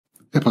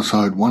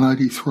Episode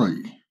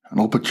 183, an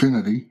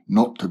opportunity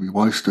not to be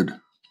wasted.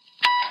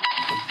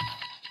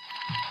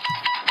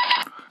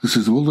 This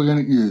is the World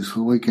Organic News for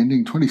the week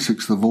ending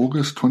 26th of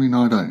August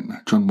 2019.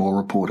 John Moore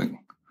reporting.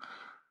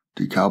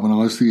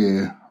 Decarbonise the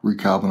air,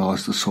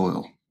 recarbonise the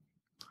soil.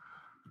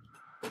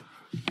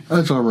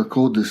 As I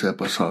record this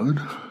episode,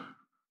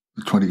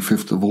 the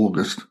 25th of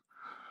August,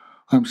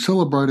 I'm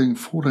celebrating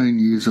 14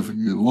 years of a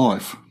new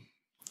life.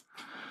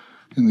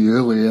 In the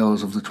early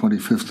hours of the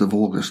 25th of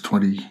August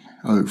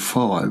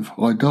 2005,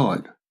 I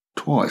died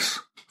twice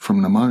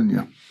from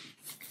pneumonia.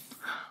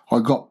 I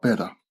got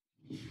better.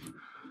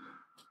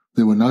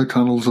 There were no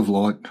tunnels of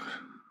light,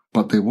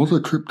 but there was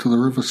a trip to the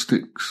River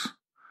Styx.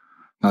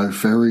 No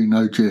ferry,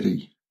 no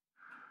jetty,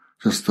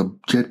 just the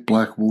jet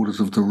black waters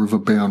of the river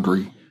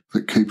boundary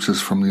that keeps us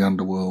from the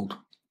underworld.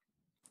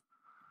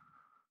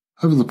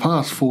 Over the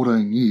past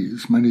 14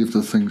 years, many of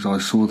the things I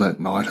saw that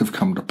night have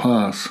come to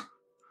pass.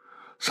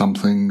 Some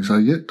things are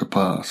yet to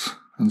pass,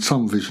 and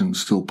some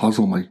visions still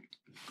puzzle me.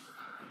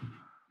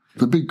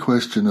 The big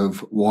question of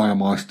why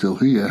am I still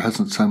here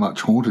hasn't so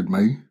much haunted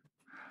me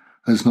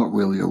as not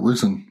really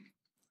arisen.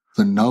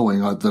 The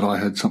knowing that I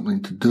had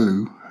something to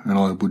do, and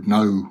I would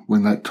know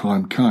when that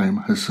time came,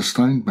 has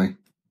sustained me.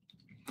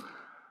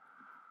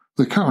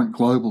 The current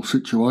global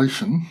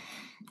situation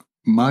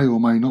may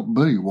or may not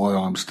be why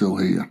I'm still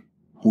here.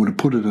 Or to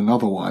put it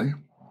another way,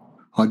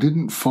 I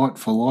didn't fight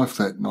for life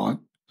that night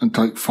and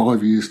take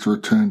 5 years to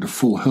return to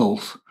full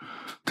health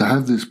to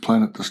have this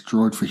planet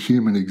destroyed for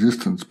human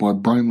existence by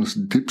brainless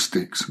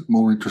dipsticks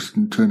more interested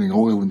in turning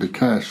oil into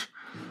cash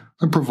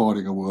than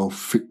providing a world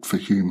fit for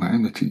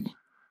humanity.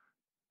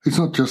 It's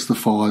not just the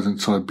fires in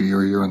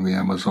Siberia and the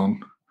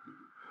Amazon.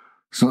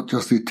 It's not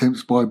just the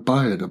attempts by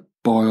Bayer to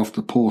buy off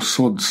the poor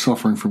sods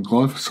suffering from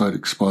glyphosate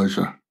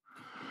exposure.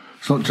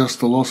 It's not just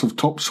the loss of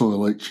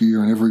topsoil each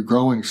year in every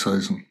growing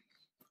season.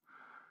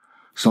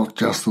 It's not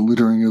just the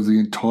littering of the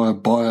entire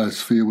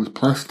biosphere with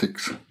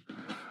plastics.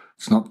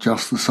 It's not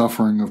just the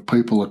suffering of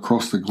people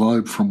across the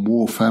globe from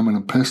war, famine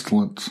and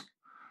pestilence.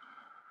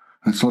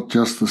 And it's not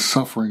just the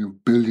suffering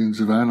of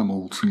billions of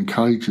animals in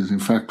cages in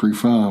factory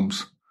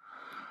farms.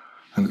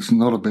 And it's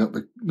not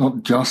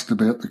just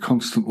about the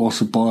constant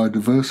loss of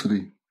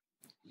biodiversity.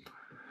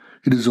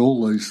 It is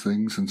all these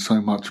things and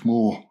so much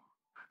more.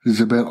 It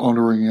is about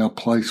honouring our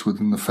place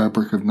within the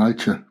fabric of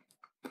nature.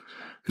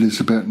 It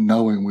is about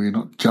knowing we are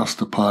not just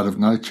a part of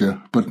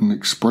nature, but an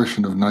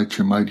expression of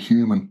nature made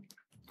human.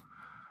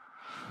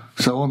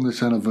 So on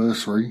this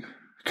anniversary,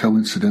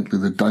 coincidentally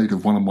the date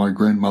of one of my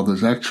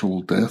grandmother's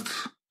actual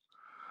deaths,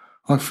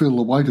 I feel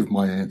the weight of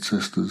my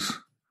ancestors.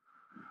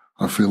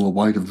 I feel the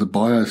weight of the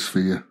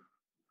biosphere.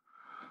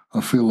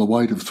 I feel the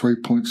weight of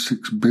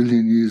 3.6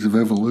 billion years of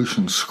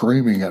evolution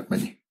screaming at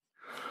me,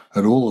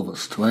 at all of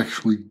us, to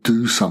actually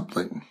do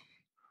something.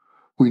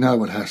 We know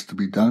what has to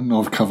be done.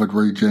 I've covered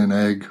regen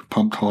ag,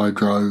 pumped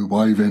hydro,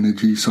 wave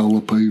energy,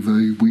 solar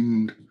PV,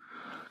 wind,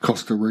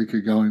 Costa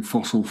Rica going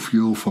fossil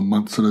fuel for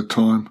months at a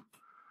time.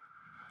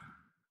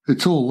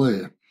 It's all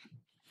there.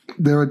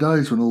 There are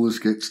days when all this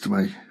gets to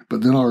me,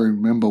 but then I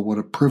remember what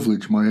a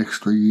privilege my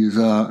extra years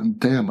are, and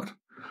damn it,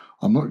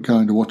 I'm not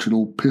going to watch it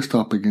all pissed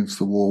up against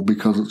the wall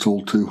because it's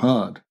all too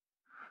hard.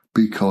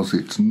 Because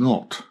it's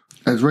not.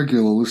 As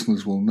regular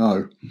listeners will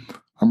know,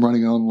 I'm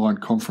running an online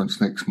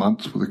conference next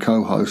month with a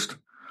co-host,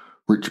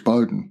 Rich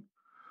Bowden,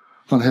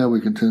 on how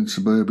we can turn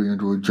suburbia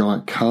into a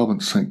giant carbon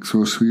sink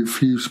through a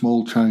few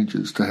small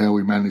changes to how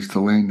we manage the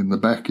land in the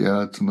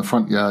backyards and the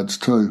front yards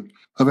too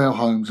of our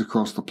homes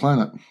across the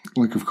planet.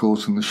 Link, of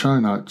course, in the show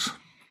notes.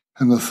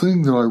 And the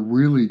thing that I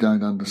really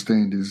don't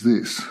understand is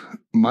this.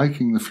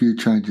 Making the few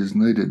changes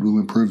needed will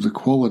improve the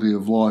quality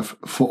of life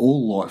for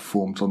all life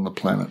forms on the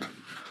planet.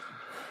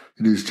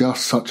 It is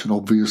just such an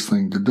obvious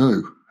thing to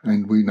do,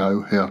 and we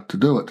know how to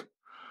do it.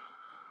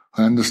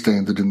 I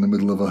understand that in the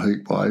middle of a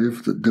heat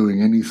wave, that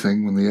doing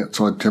anything when the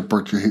outside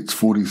temperature hits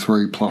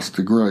 43 plus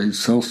degrees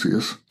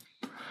Celsius,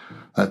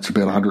 that's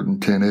about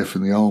 110 F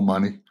in the old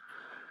money.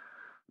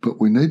 But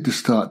we need to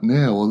start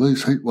now, or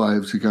these heat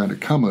waves are going to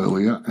come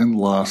earlier and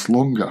last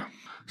longer.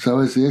 So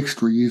as the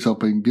extra years I've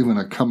been given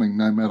are coming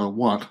no matter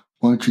what,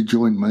 won't you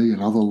join me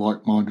and other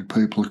like-minded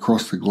people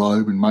across the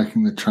globe in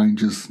making the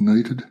changes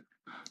needed?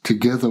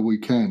 Together we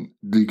can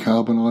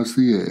decarbonise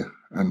the air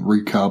and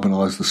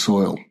recarbonise the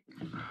soil.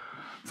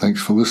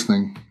 Thanks for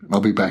listening. I'll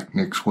be back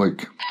next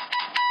week.